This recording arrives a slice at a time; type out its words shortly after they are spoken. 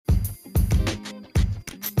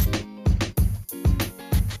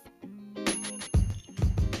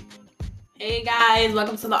Hey guys,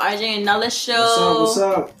 welcome to the RJ and Nella show. What's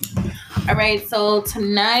up? All right, so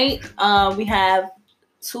tonight we have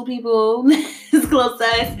two people as close to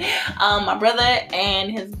us, my brother and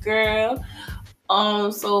his girl.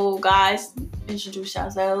 So guys, introduce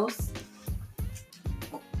yourselves.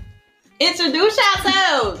 Introduce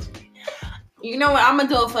yourselves. You know what? I'm gonna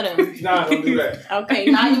do it for them. Nah, don't do that. Okay,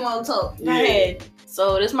 now you want to talk. Go ahead.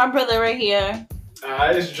 So this is my brother right here.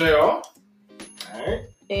 Alright, this is JR. Alright.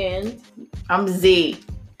 And I'm Z.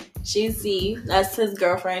 She's Z. That's his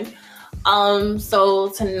girlfriend. So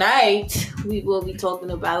tonight we will be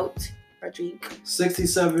talking about Rodrigue.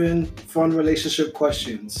 67 fun relationship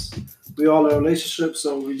questions. We all in a relationship,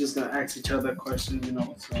 so we're just gonna ask each other questions,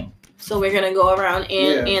 So we're gonna go around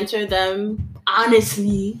and answer them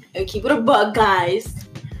honestly and keep it a bug, guys.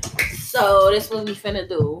 So this is what we finna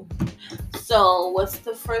do. So what's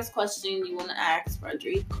the first question you want to ask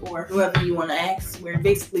Rodrigue or whoever you want to ask? We're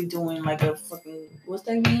basically doing like a fucking, what's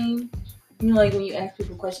that game? You know, like when you ask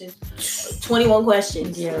people questions, 21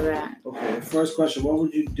 questions. Yeah, that. Okay, first question. What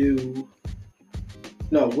would you do?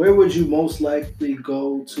 No, where would you most likely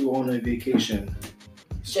go to on a vacation?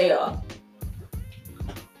 JR.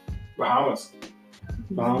 Bahamas.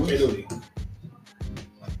 Italy.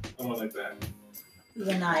 Something like that.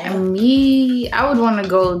 Zanaya. Me, I would want to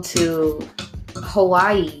go to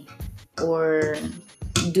Hawaii or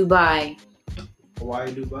Dubai.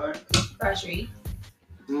 Hawaii, Dubai? Rodrigue.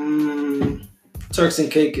 Turks and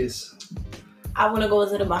Caicos. I want to go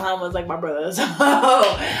to the Bahamas like my brother. So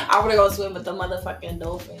I want to go swim with the motherfucking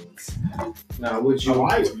dolphins. Now, would you...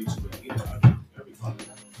 Hawaii would be too big. That'd be fun.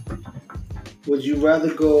 Would you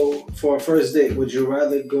rather go for a first date? Would you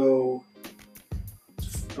rather go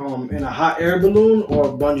in a hot air balloon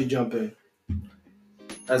or bungee jumping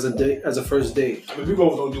as a first date? I mean, we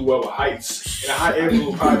both don't do well with heights. And a hot air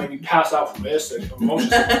balloon probably make me pass out from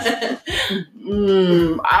emotions. I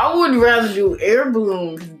would rather do air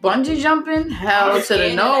balloons. Bungee jumping, hell to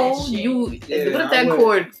the no. What if that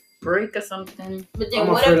cord break or something? But then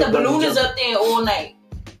what if the balloon is up there all night?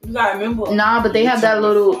 You gotta remember. Nah, but they have that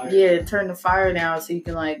little turn the fire down so you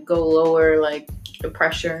can like go lower like the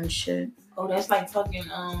pressure and shit. Oh, that's like fucking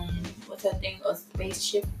what's that thing? A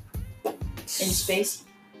spaceship in space.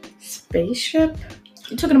 Spaceship?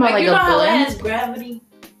 You talking about like you a know how it balloon? has gravity?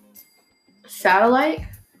 Satellite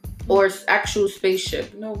or actual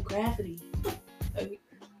spaceship? No gravity. Okay,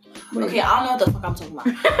 I don't know what the fuck I'm talking about.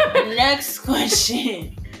 Next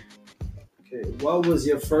question. Okay, what was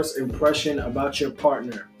your first impression about your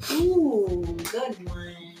partner? Ooh, good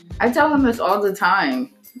one. I tell him this all the time.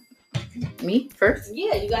 Me first?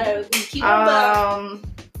 Yeah, you gotta keep it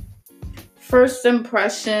first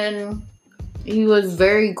impression, he was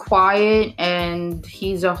very quiet and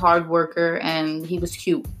he's a hard worker and he was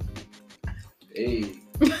cute. Hey.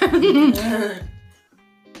 He's a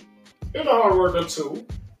hard worker too.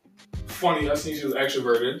 Funny, I seen she was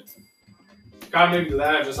extroverted. Kind of made me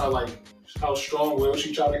laugh just how strong-willed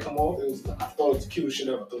she tried to come off. I thought it was the cutest shit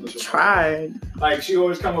ever. Tried. Like, she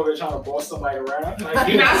always come over trying to boss somebody around. Like,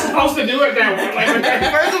 you're not supposed to do it that way. Like,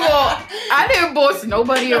 first of all, I didn't boss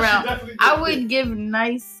nobody around. I would give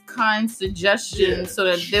nice, kind suggestions so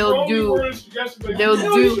that they'll do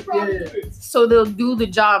the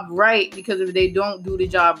job right, because if they don't do the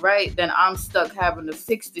job right, then I'm stuck having to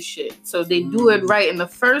fix the shit. So they do it right in the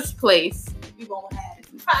first place. You won't have.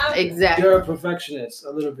 Exactly. You're a perfectionist, a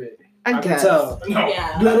little bit. I can guess. tell. No.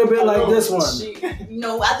 Yeah. A little bit like this one.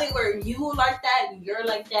 I think we're you like that, you're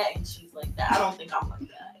like that, and she's like that. I don't think I'm like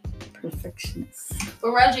that. Perfectionist. But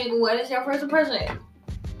Rodrigue, what is your first impression?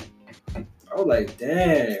 I was like,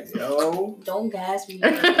 damn, yo. Don't gas me.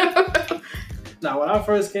 Now, when I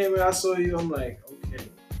first came in, I saw you, I'm like, okay.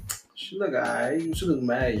 She look alright. She look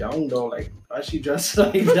mad young though. Like, why she dressed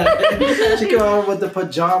like that? She came out with the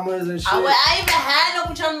pajamas and shit. I even had no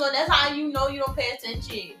pajamas on. That's how you know you don't pay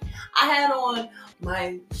attention. I had on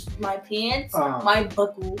my pants, my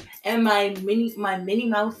buckle, and my Minnie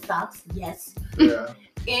Mouse socks. Yes. Yeah.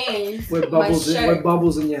 And with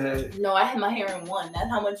bubbles in your head. No, I had my hair in one. That's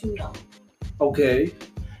how much you know. Okay.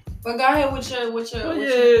 But go ahead with your.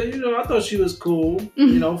 I thought she was cool.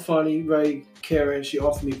 You know, funny, very caring. She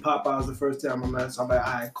offered me Popeyes the first time I met her. So I'm like,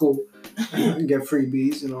 all right, cool. Get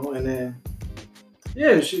freebies, and then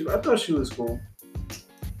I thought she was cool.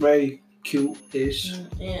 Very cute-ish.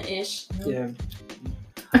 Yeah, ish. Yeah.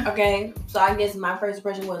 Okay, so I guess my first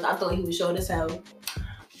impression was I thought he was short as hell.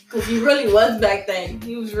 Cause he really was back then.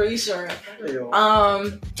 He was really short.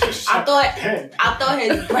 I thought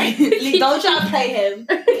his brain. Don't try to play him.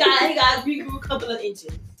 He grew a couple of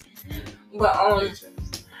inches. But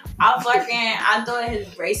I thought his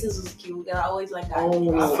braces was cute. I always like that.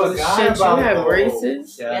 Oh, I forgot shit, about you had those.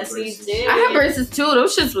 braces? Yeah, Yes, he braces. did. I had braces too.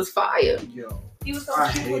 Those shits was fire. Yo, He was so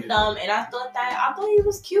I cute with hated them, and I thought he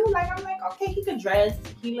was cute. Like I'm like, okay, he could dress.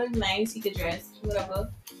 He looked nice. He could dress, whatever.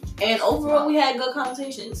 And overall, we had good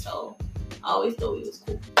conversations. So I always thought he was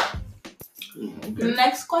cool. okay.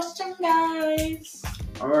 Next question, guys.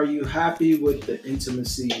 Are you happy with the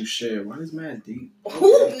intimacy you share? Why is man deep? Nah,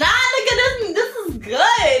 nigga, this is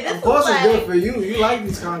good. This Of course, is it's good for you. You like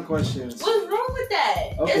these kind of questions. What's wrong with that?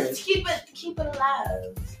 Okay. Just keep it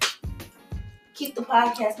alive. Keep the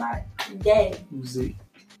podcast not dead. Z.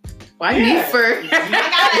 Why Yeah. me first?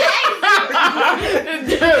 I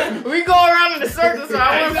Dude, we go around in the circle, so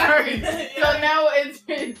I went Exactly. first. So now it's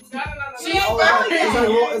No. She ain't Oh, know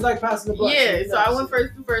yet. it's like passing the buck. yeah. So I went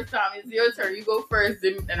first the first time. It's your turn. You go first,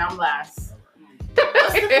 and I'm last.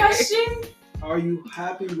 What's the question? Are you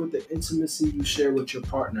happy with the intimacy you share with your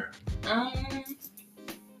partner?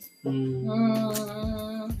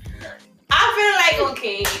 I feel like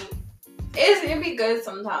okay. It be good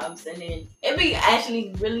sometimes, and then it be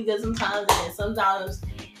actually really good sometimes, and then sometimes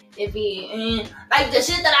it be like the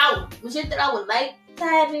shit that I would like to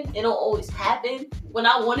happen. It don't always happen when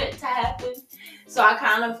I want it to happen. So I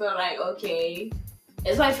kind of feel like okay,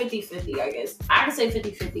 it's like 50-50, I guess. I can say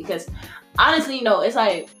 50-50 because honestly, no, it's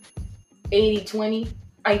like 80-20.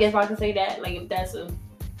 I guess I can say that. Like if that's a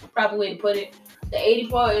proper way to put it. The 80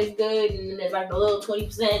 part is good, and then there's like a little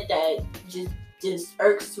 20% that just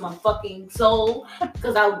irks my fucking soul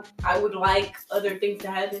because I would like other things to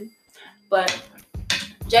happen. But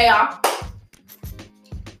JR,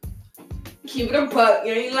 keep it a buck.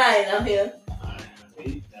 You ain't lying out here.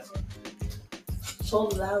 So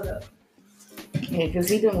loud up. Yeah, because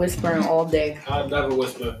he been whispering all day. I never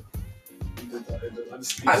whisper. I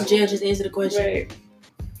just speak so- JR, just answer the question. Right.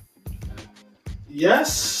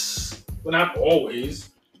 Yes, but not always.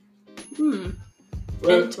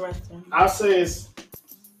 But Interesting. I'll say it's.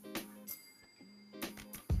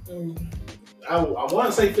 I want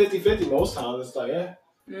to say 50-50 most times. It's like,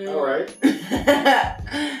 yeah, all right.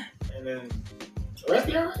 And then the rest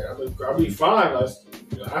be all right. I'll be fine. I feel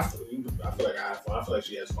like I have fun. I feel like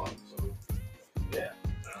she has fun. So, yeah.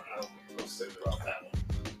 I don't say about that one.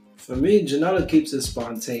 For me, Janella keeps it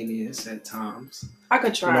spontaneous at times. I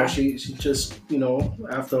could You know, she just,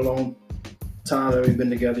 after a long time that we've been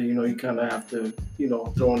together, you kind of have to,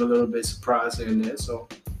 throw in a little bit surprise here and there. So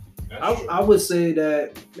That's true. I would say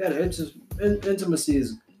that, yeah, intimacy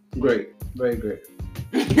is great. Very great.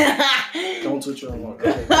 Don't touch your own one.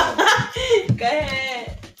 Okay, Go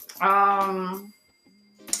ahead.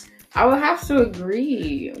 I would have to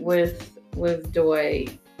agree with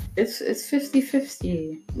Dwight. It's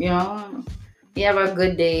 50-50, We have our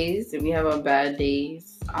good days and we have our bad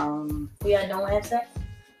days. We y'all don't have sex?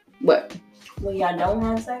 What? When y'all don't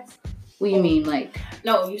have sex? What do you mean, like?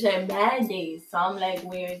 No, you said bad days. So I'm like,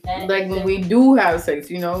 where is that? Like when we do have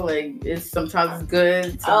sex, like it's sometimes it's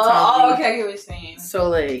good. Sometimes okay, I get what you're saying. So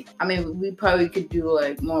like, I mean, we probably could do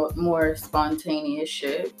like more spontaneous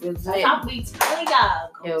shit. That's how we tell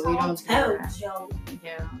y'all. Yeah, we don't do tell that. Joe.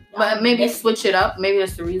 Yeah, but maybe switch it up. Maybe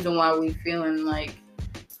that's the reason why we feeling like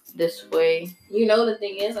this way. The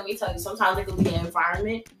thing is, let me tell you, sometimes it could be an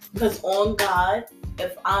environment. Because on God,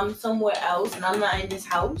 if I'm somewhere else and I'm not in this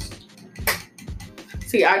house.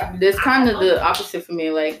 See, that's kind of the opposite for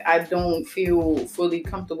me. Like, I don't feel fully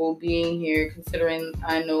comfortable being here, considering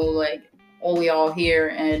I know like all y'all here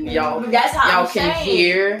and y'all That's how y'all I'm can saying.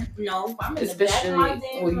 hear. No, I'm in Especially, the back of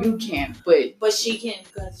my well, you can't, but she can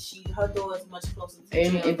because her door is much closer to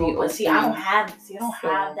And jail it be door. But see, I open. don't have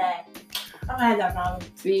that. I don't have that problem.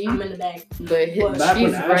 see, I'm in the back. but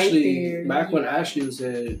she's right there. Back when Ashley was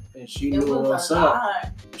here and she It knew was what's a up.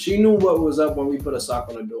 lot. She knew what was up when we put a sock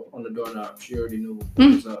on the doorknob. She already knew what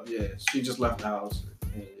was up. Yeah, she just left the house.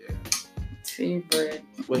 And yeah. See, but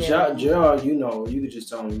But yeah. JR, you could just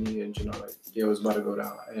tell me and like, yeah, it was about to go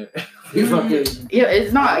down. And we fucking Yeah,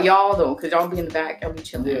 it's not y'all though, cause y'all be in the back, y'all be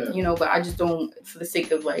chilling, Yeah. But I just don't, for the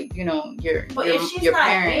sake of like, your But if she's your not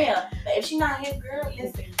parent. here, girl,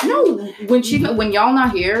 listen. No, when y'all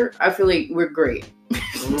not here, I feel like we're great.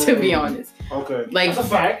 To be honest, Okay. like That's a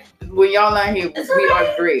fact. when y'all not here, It's we alright.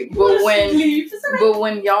 are great. But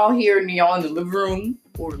when y'all here and y'all in the living room,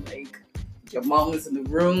 or like your mom is in the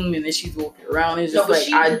room and then she's walking around, it's just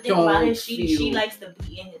like I don't She feel. likes to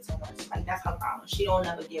be in it so much. Like that's her problem. She don't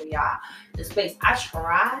ever give y'all the space. I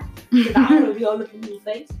try because I don't want to be all up in your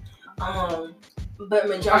face. But You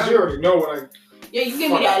majority, already know when I. yeah, you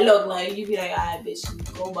give me that look like you be like, alright,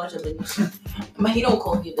 bitch, go bunch of bitch. But he don't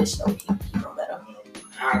call you bitch though. He know better.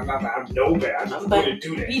 I know better. I just But wouldn't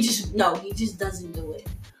do that. He just doesn't do it.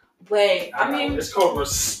 Wait, I mean, it's called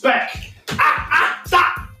respect.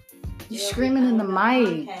 Stop. You're screaming in the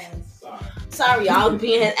mic. Sorry, y'all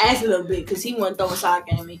being his ass a little bit because he wasn't throwing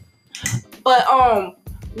sock at me. But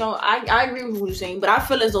no, I agree with what you're saying. But I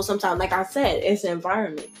feel as though sometimes, like I said, it's the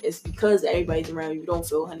environment. It's because everybody's around you don't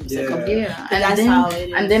feel 100% comfortable. Yeah, and that's how it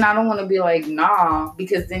is. And then I don't want to be like, nah,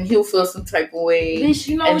 because then he'll feel some type of way. Bitch,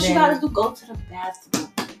 you know what you gotta do? Go to the bathroom.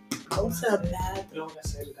 Go to the bathroom. You know what I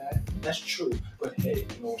say to that? That's true. But hey,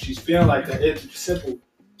 you know, she's feeling like that. It's simple.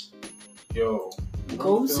 Yo. But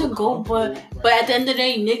at the end of the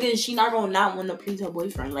day, nigga, she not gonna not want to please her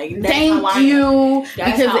boyfriend. Like, that's thank how you.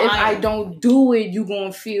 That's because how if I don't do it, you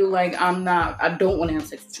gonna feel like I don't want to have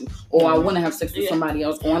sex with you, or I want to have sex with somebody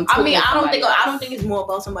else. Or I don't think it's more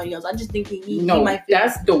about somebody else. I just think he might feel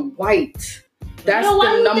that's the white. That's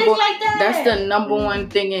the number. Like that? That's the number one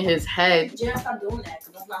thing in his head. Just stop doing that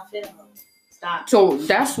because that's not fit him. Stop. So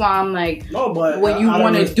that's why I'm like, no, but when you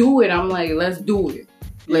want to do it, I'm like, let's do it.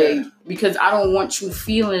 Like, because I don't want you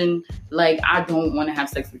feeling like I don't want to have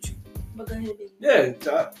sex with you. But go ahead, baby. Yeah,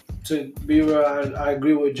 to be real, I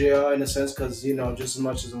agree with JR in a sense because, you know, just as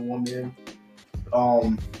much as a woman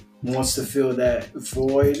wants to fill that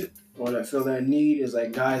void or that feel that need, is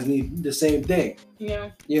like guys need the same thing.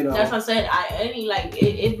 Yeah. You know. That's what I said.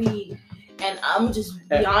 It be, and I'm just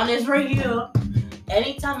be honest right here.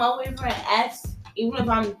 Anytime my boyfriend asks, even if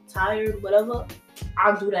I'm tired, whatever,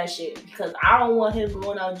 I'll do that shit because I don't want him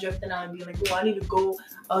going out drifting out and be like, oh, I need to go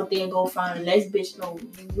out there and go find the next bitch. No,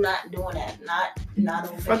 you not doing that. Not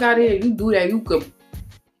over. Fuck out of here. You do that, you could.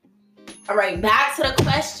 All right, back to the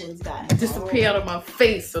questions, guys. Disappear out of my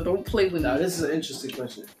face, so don't play with me. Now, this is an interesting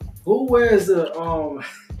question. Who wears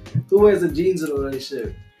the jeans in a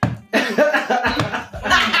relationship? I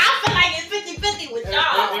feel like it's 50-50 with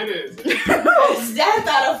y'all. It is. That's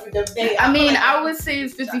not up for debate. I mean, I would say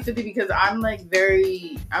it's 50-50 because I'm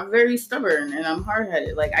very stubborn and I'm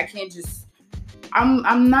hard-headed. Like, I can't just,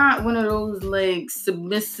 I'm not one of those, like,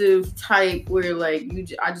 submissive type where, like,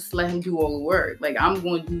 I just let him do all the work. Like, I'm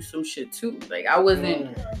going to do some shit, too. Like, I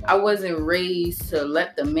wasn't raised to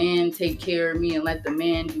let the man take care of me and let the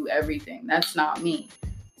man do everything. That's not me.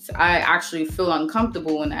 So I actually feel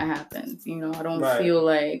uncomfortable when that happens. You know, I don't feel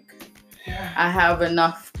like I have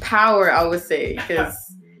enough power, I would say, because,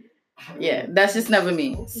 yeah, that's just never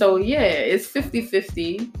me. So, yeah, it's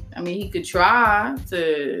 50-50. I mean, he could try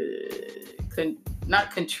to,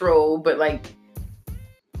 not control, but, like,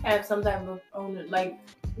 have some type of owner, like,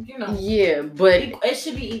 you know. Yeah, but it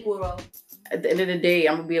should be equal, though. At the end of the day,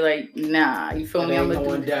 I'm gonna be like, nah, you feel me? I'm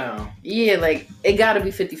going down. Yeah, like, it gotta be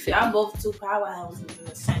 50-50. Y'all both two powerhouses in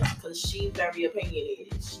a sense, because she's very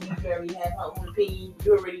opinionated. She very have her own opinion.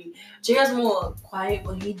 Jay's more quiet,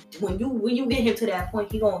 but when you get him to that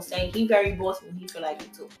point, he gonna say he very bossy when he feel like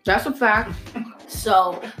it too. That's a fact.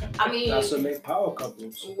 So, I mean, that's what make power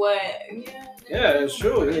couples. What? Yeah, it's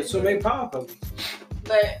true. It's what make power couples.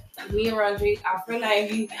 But me and Rodrigue, I feel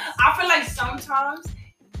like sometimes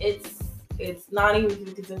it's not even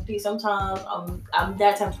 50-50. Sometimes I'm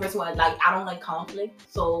that type of person where I don't like conflict.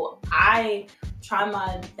 So I try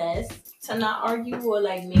my best to not argue or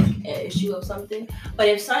like make an issue of something. But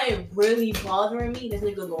if something really bothering me, this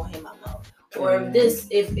nigga gonna hit my mouth. Or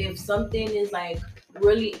if something is like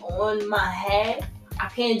really on my head, I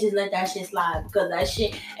can't just let that shit slide because that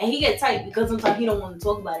shit, and he get tight because sometimes he don't want to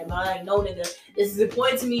talk about it. But I'm like, no nigga, this is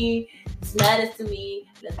important to me. This matters to me.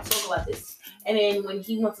 Let's talk about this. And then when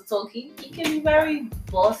he wants to talk, he can be very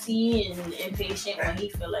bossy and impatient when he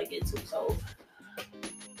feel like it too. So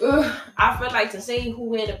I feel like to say who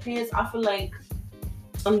wear the pants, I feel like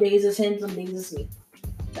some days it's him, some days it's me.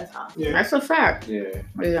 That's how. Yeah. That's a fact. Yeah.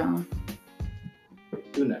 Yeah.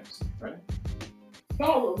 Who next? Right?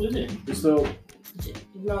 No, we didn't. So.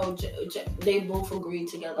 No, they both agreed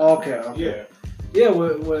together. Okay. Yeah.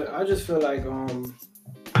 What I just feel like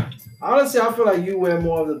honestly, I feel like you wear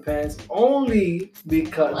more of the pants only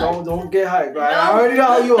because don't get hyped, right? No. I already know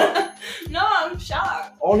how you are. No, I'm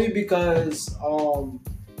shocked. Only because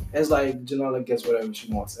it's like Janella gets whatever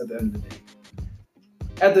she wants at the end of the day.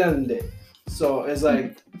 At the end of the day. So it's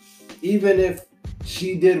like even if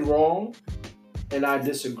she did wrong and I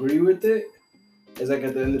disagree with it, it's like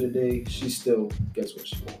at the end of the day, she still gets what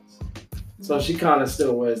she wants. So she kind of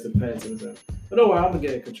still wears the pants and stuff. But don't worry, I'm going to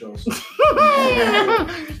get in control. So.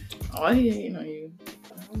 Oh, yeah, you know you.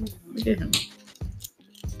 Look at him.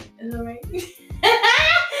 Is that right?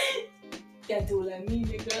 Can't do like me,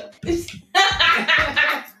 nigga.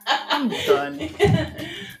 I'm done.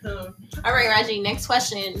 All right, Raji, next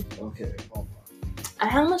question. Okay.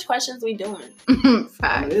 How much questions we doing? 5.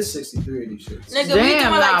 I mean, it's 63 of these shits. Nigga, we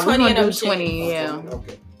doing like 20 of them 20, yeah.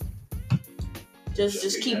 Okay.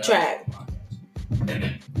 Just keep track.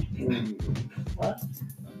 What?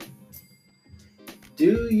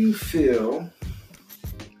 Do you feel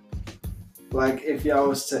like if y'all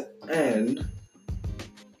was to end,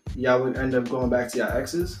 y'all would end up going back to your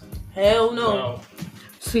exes? Hell no.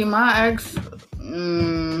 See, my ex.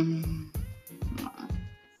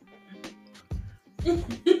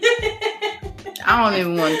 I don't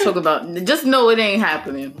even want to talk about. Just know it ain't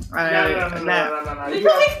happening. Right? No. We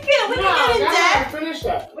could get in depth. Finish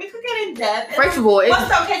that. We could get in depth. First of all,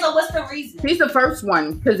 so what's the reason? He's the first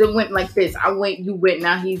one because it went like this. I went, you went.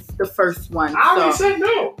 Now he's the first one. I already said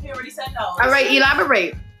no. He already said no. All right,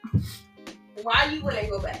 elaborate. Why you wouldn't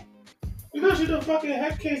go back? Because you're the fucking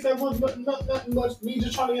head case that was nothing much. Me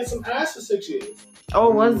just trying to get some ass for 6 years. Oh,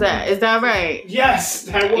 was that? Is that right? Yes,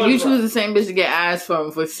 that was. You choose the same bitch to get ass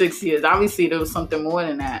from for 6 years. Obviously, there was something more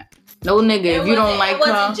than that. No nigga, if you don't like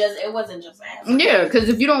her. It wasn't just ass. Yeah, because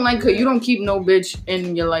if you don't like her, you don't keep no bitch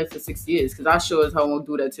in your life for 6 years. Because I sure as hell won't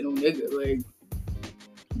do that to no nigga. Like,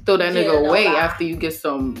 throw that nigga away after you get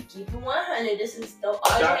some. Keep it 100. This is the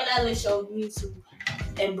Audrey Ellen show. You need to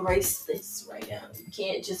embrace this right now. You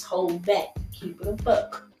can't just hold back. Keep it a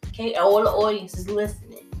buck. Okay, all the audience is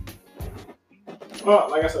listening. Well,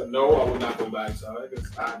 like I said, no, I would not go back to her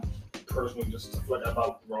because I personally just feel like I've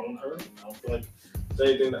outgrown her. I don't feel like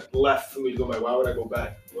there's anything that left for me to go back. Why would I go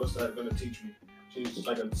back? What's that going to teach me? She's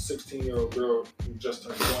like a 16-year-old girl who just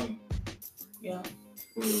turned 20. Yeah.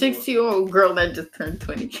 6-year-old girl that just turned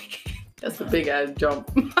 20. That's a big ass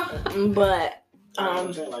jump. But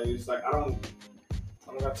I'm saying, like, it's like I don't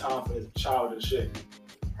got time for this childish shit.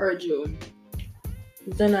 Heard you.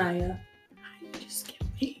 Zanaya.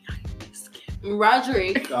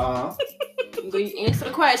 Roderick. You answer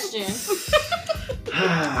the question.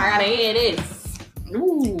 I gotta hear this.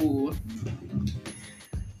 Ooh.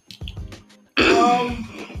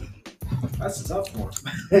 That's a tough one.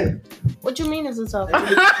 What you mean it's a tough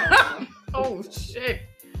one? Oh shit.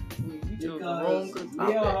 Because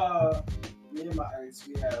me and my ex,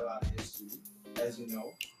 we had a lot of history, as you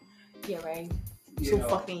know. Yeah, right. You 2 know,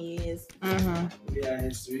 fucking years. We had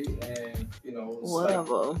history, and it was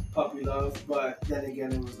whatever. Like puppy love, but then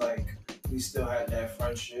again, it was like we still had that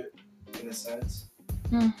friendship, in a sense.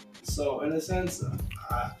 So, in a sense,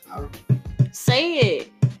 I say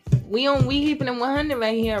it. We keeping it 100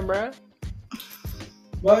 right here, bro.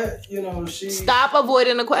 But she stop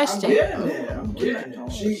avoiding the question. I'm getting there.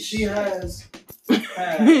 She has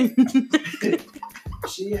had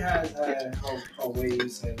her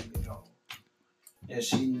ways, and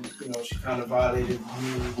she kind of violated me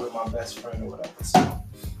with my best friend or whatever. So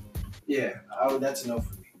yeah, that's a no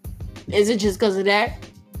for me. Is it just because of that?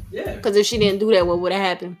 Yeah. Because if she didn't do that, what would have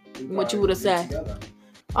happened? What you would have said? Together.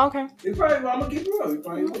 Okay. I'm gonna keep it real. We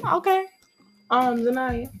probably would. Okay.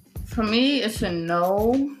 Zanaya. For me, it's a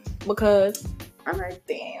no. Because. All right,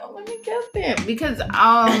 damn. Let me get there. Because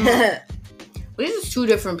we're just 2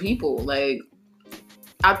 different people. Like,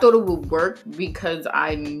 I thought it would work because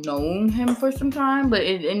I known him for some time, but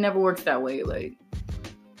it never works that way. Like,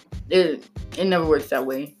 it never works that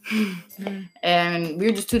way. And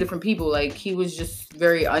we're just 2 different people. Like, he was just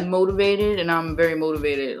very unmotivated, and I'm very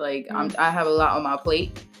motivated. Like, I have a lot on my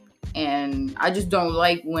plate, and I just don't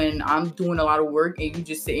like when I'm doing a lot of work and you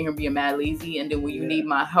just sitting here being mad lazy, and then when you need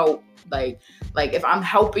my help, like if I'm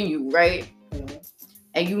helping you, right?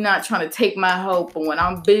 And you not trying to take my help, but when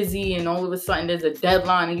I'm busy and all of a sudden there's a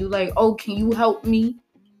deadline and you like, oh, can you help me?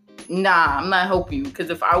 Nah, I'm not helping you. Because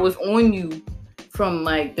if I was on you from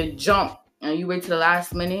like the jump and you wait to the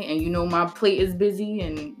last minute and my plate is busy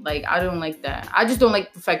and like, I don't like that. I just don't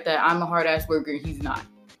like the fact that I'm a hard ass worker and he's not.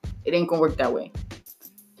 It ain't gonna work that way.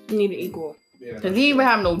 You need an equal. Because he even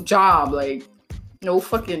have no job, like no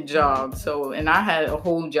fucking job. So, and I had a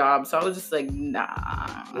whole job. So I was just like,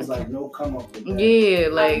 nah. It's like no come up with that. Yeah,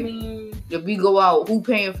 like if we go out, who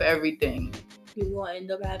paying for everything? You gonna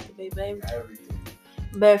end up having to pay baby. Everything.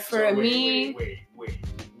 But for me, Wait.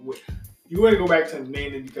 You want to go back to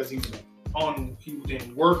mainly because he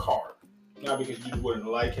didn't work hard, not because you wouldn't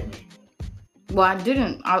like him anymore. Well, I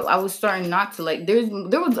didn't. I was starting not to like.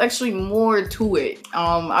 There was actually more to it.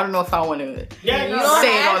 I don't know if I want to say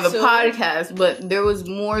it on the podcast, but there was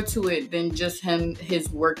more to it than just his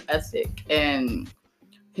work ethic and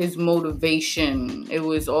his motivation. It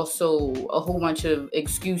was also a whole bunch of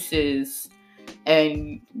excuses,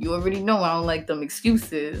 and you already know I don't like them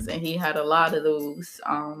excuses, and he had a lot of those.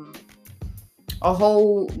 A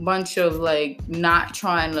whole bunch of like not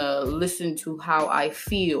trying to listen to how I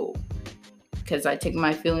feel. Because I take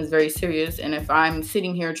my feelings very serious, and if I'm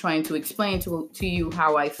sitting here trying to explain to you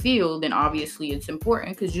how I feel, then obviously it's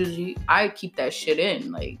important, because usually I keep that shit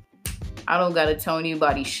in. Like, I don't gotta tell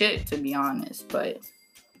anybody shit, to be honest. But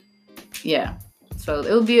yeah, so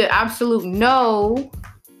it'll be an absolute no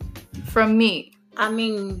from me. I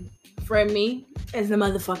mean, for me, it's a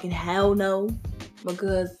motherfucking hell no,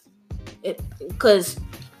 because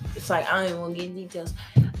it's like, I don't even want to get in details.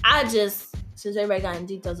 Since everybody got in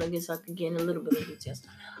details, I guess I could get in a little bit of details.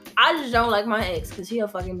 I just don't like my ex because he a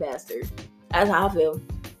fucking bastard. That's how I feel.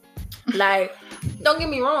 Like, don't get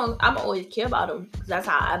me wrong, I'm always care about him because that's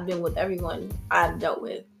how I've been with everyone I've dealt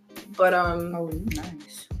with. But Oh,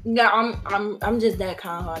 nice. yeah, I'm just that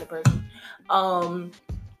kind-hearted person.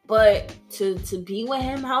 But to be with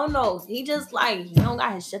him, I don't know. He just like, he don't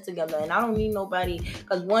got his shit together, and I don't need nobody.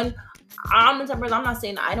 Cause one, I'm the type of person, I'm not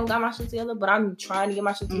saying I don't got my shit together, but I'm trying to get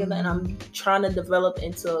my shit together, and I'm trying to develop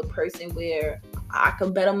into a person where I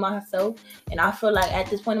can better myself. And I feel like at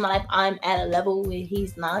this point in my life, I'm at a level where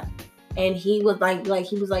he's not. And he was like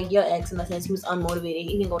he was like your ex in a sense. He was unmotivated.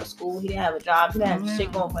 He didn't go to school. He didn't have a job. He didn't have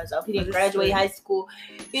shit going for himself. He didn't graduate high school.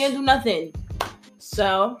 He didn't do nothing.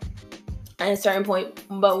 So at a certain point,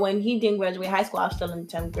 but when he didn't graduate high school, I was still in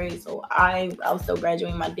 10th grade. So I was still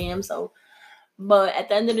graduating my damn self. But at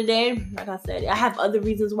the end of the day, like I said, I have other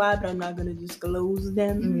reasons why, but I'm not gonna disclose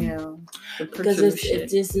them. Yeah, because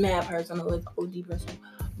it's just mad personal. It's OD personal.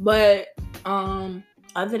 But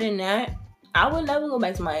other than that, I would never go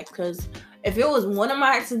back to my ex, because if it was one of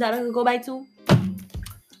my exes that I could go back to,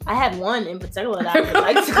 I have one in particular that I would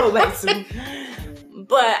like to go back to.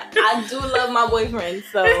 But I do love my boyfriend,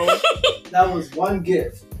 so that was one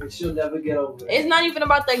gift, and she'll never get over it. It's not even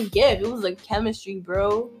about the gift; it was the chemistry,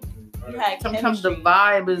 bro. Sometimes the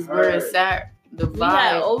vibe is where it's at. The vibe. We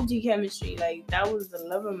had OG chemistry, like that was the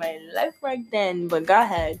love of my life right then. But go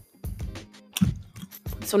ahead.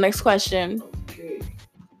 So next question. Okay.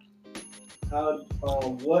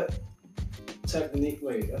 What technique?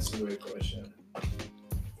 Wait, that's a weird question.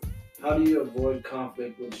 How do you avoid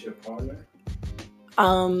conflict with your partner?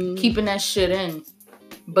 Keeping that shit in,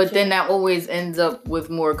 but then that always ends up with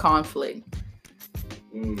more conflict.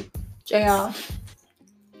 JR.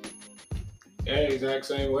 Yeah, exact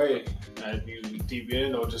same way. I usually deep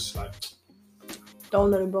in or just like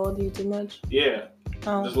don't let it bother you too much. Yeah,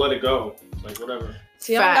 just let it go. Like whatever.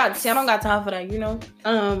 See, I don't got time for that. You know.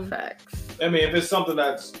 Facts. I mean, if it's something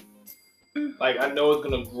that's like I know it's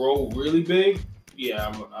gonna grow really big, yeah,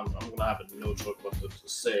 I'm gonna have no choice but to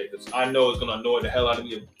say it, because I know it's gonna annoy the hell out of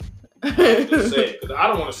me to say it, because I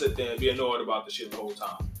don't want to sit there and be annoyed about the shit the whole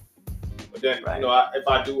time. But then, you know, if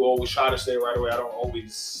I do always try to say it right away, I don't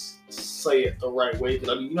always say it the right way,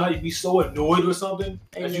 because you know how you be so annoyed with something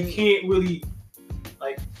that you can't really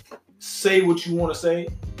like say what you want to say.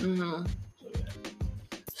 Mm-hmm.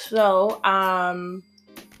 So,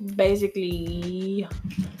 basically,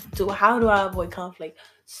 how do I avoid conflict?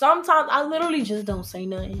 Sometimes I literally just don't say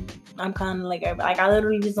nothing. I'm kind of like everybody. Like, I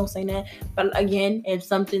literally just don't say nothing. But again, if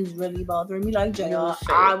something's really bothering me, like JR,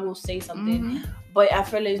 I will say something. Mm-hmm. But I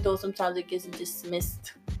feel as though sometimes it gets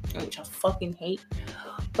dismissed, which I fucking hate.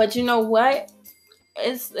 But you know what?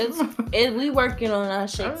 It's we working on our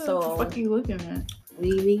shit. So what the fuck are you looking at?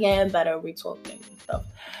 We getting better. We talking and stuff.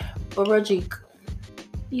 But Rajiq,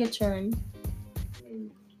 your turn.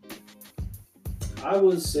 I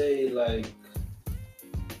would say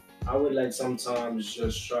I would sometimes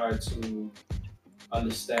just try to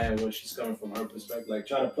understand where she's coming from, her perspective. Like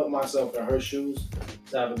try to put myself in her shoes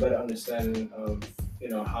to have a better understanding of, you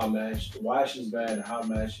know, why she's mad and how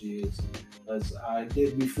mad she is. As I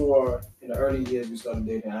did before in the early years we started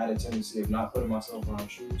dating, I had a tendency of not putting myself in her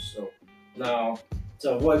shoes. So now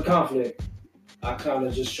to avoid conflict, I kind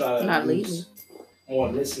of just try to use more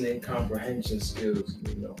listening comprehension skills,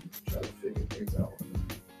 you know, try to figure things out.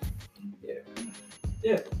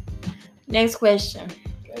 Yeah. Next question.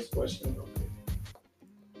 Okay.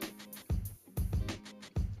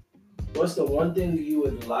 What's the one thing you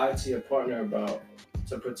would lie to your partner about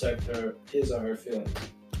to protect his or her feelings?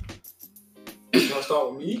 You want to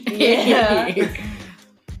start with me? Yeah.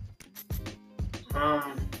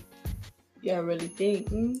 Yeah, I really think.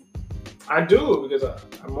 I do, because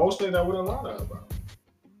most things I wouldn't lie to her about.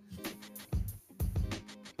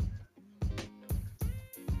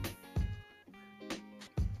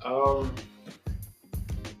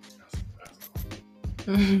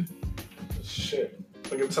 Shit.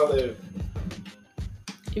 I can tell that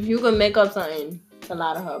if you could make up something to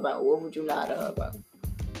lie to her about, what would you lie to her about?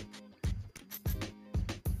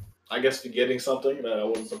 I guess forgetting something that I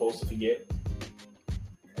wasn't supposed to forget.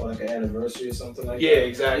 Or like an anniversary or something like that. Yeah,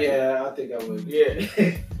 exactly. Yeah, I think I would. Yeah.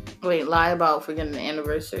 Wait, lie about forgetting the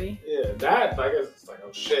anniversary? Yeah, that, I guess it's like,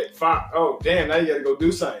 oh shit, fine. Oh damn, now you gotta go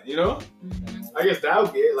do something, you know? Mm-hmm. I guess that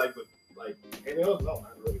would get like anything else? No,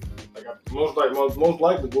 not really. Like Most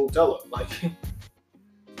likely we'll tell her. Like,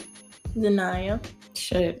 Denia.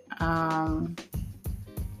 Shit.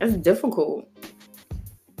 It's difficult.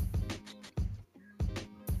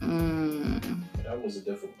 That was a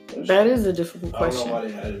difficult question. That is a difficult I question. don't know why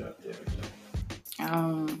they had it up there.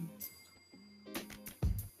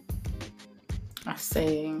 I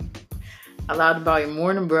say I lied about your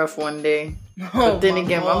morning breath one day. Oh, But then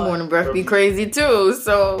again, my morning breath be crazy too.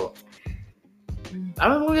 So I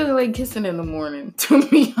don't really like kissing in the morning, to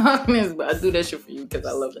be honest. But I do that shit for you because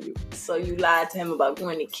I love you. So you lied to him about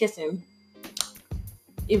going to kiss him,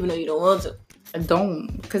 even though you don't want to. I don't,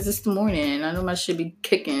 because it's the morning and I know my shit be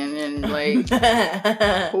kicking and like,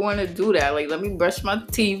 who want to do that? Like, let me brush my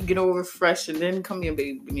teeth, get over fresh, and then come here,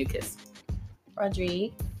 baby, give me a kiss.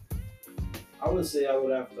 Rodrigue. I would say I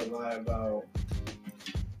would have to lie about.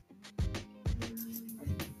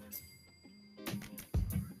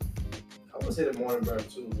 I would say the morning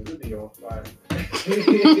breath too. It would be on fire.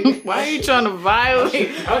 Why are you trying to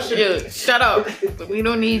violate? Yeah, shut up. We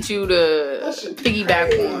don't need you to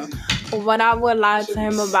piggyback on. What I would lie to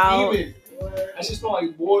him about. I just smell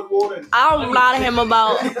like boiled water. I would lie to him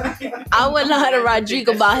about. I would lie to Rodrigue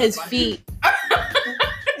about his feet.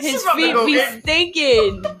 His feet be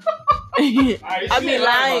stinking. I be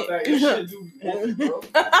lying.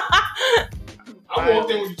 I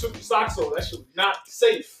walked in when you took your socks off. That shit was not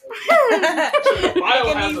safe.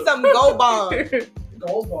 You need some Go Bond.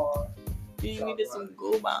 Gold bar. You needed some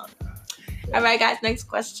Go Bond. All right, guys. Next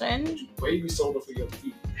question. Baby soda for your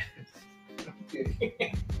feet.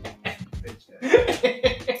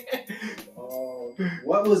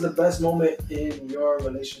 What was the best moment in your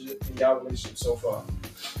relationship so far?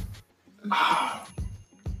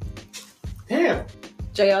 Damn.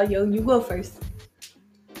 JL, you go first.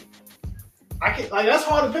 I can that's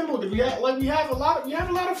hard to pinpoint because we have a lot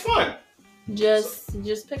of fun. Just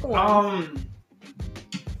pick one.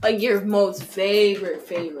 Like your most favorite.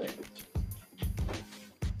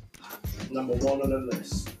 Number one on the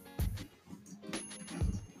list.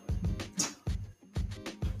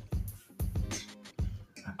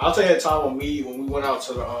 I'll tell you that time when we went out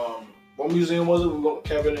to the what museum was it? We went with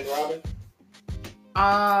Kevin and Robin.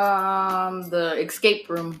 The escape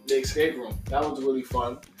room. The escape room. That was really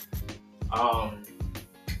fun.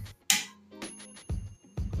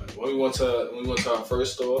 When we went to our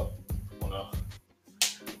first store,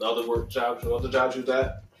 the other jobs you was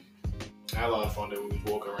at, I had a lot of fun there. We was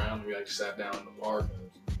walking around. We actually sat down in the park.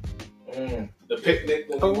 The picnic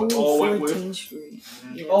when we went with. Street.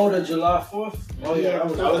 Yeah. Oh, the July 4th? Oh yeah,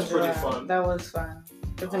 that was pretty fun. That was fun.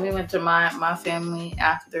 Because then we went to my family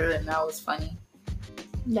after, and that was funny.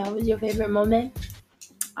 That was your favorite moment?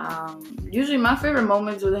 Usually my favorite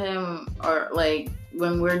moments with him are like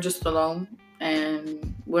when we're just alone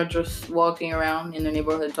and we're just walking around in the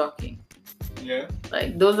neighborhood talking. Yeah.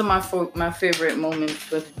 Like those are my favorite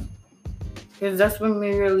moments with him. Because that's when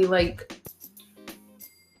we really like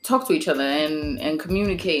talk to each other and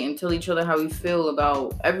communicate and tell each other how we feel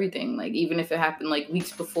about everything. Like even if it happened like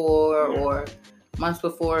weeks before or months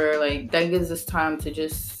before, like that gives us time to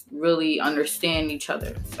just really understand each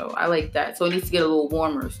other. So I like that. So it needs to get a little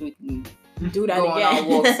warmer so we can do that go again. on our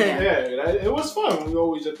walks again. Yeah, it was fun. We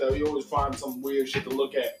always did that. We always find some weird shit to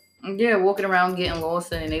look at. Yeah, walking around getting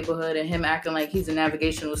lost in the neighborhood and him acting like he's a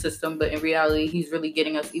navigational system, but in reality he's really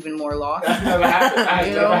getting us even more lost. That's never happened. That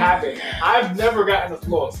has never happened. I've never gotten us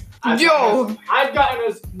lost. I've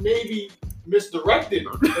gotten us maybe misdirected.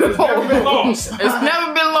 It's never been lost. It's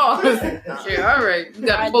never been lost. Yeah, all right. You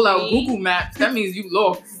gotta pull out Google Maps. That means you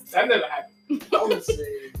lost. That never happened. I would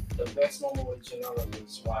say the best moment with Janela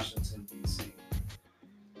was Washington, D.C.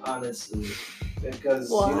 Honestly. Because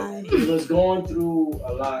he was going through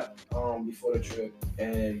a lot before the trip.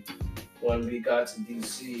 And when we got to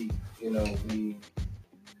D.C., we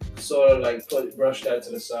sort of like brushed that to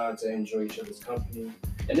the side to enjoy each other's company.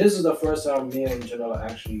 And this is the first time me and Janela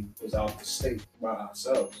actually was out the state by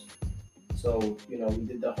ourselves. So, we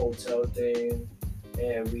did the hotel thing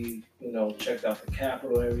and we, checked out the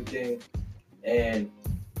Capitol and everything. And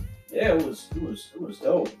yeah, it was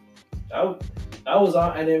dope. That was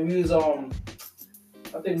on, and then we was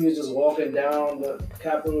I think we was just walking down the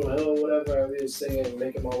Capitol Hill, whatever, and we was singing,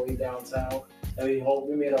 making my way downtown. And we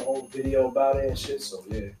made a whole video about it and shit. So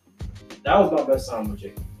yeah, that was my best time with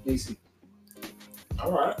Jake, DC.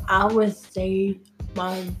 All right. I would say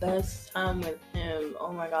my best time with him.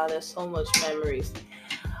 Oh my God, there's so much memories.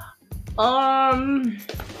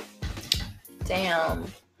 Damn.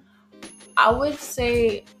 I would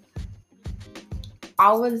say,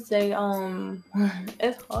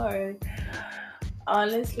 it's hard.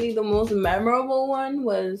 Honestly, the most memorable one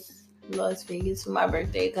was Las Vegas for my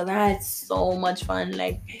birthday because I had so much fun.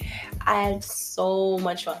 Like, I had so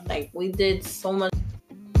much fun. Like, we did so much.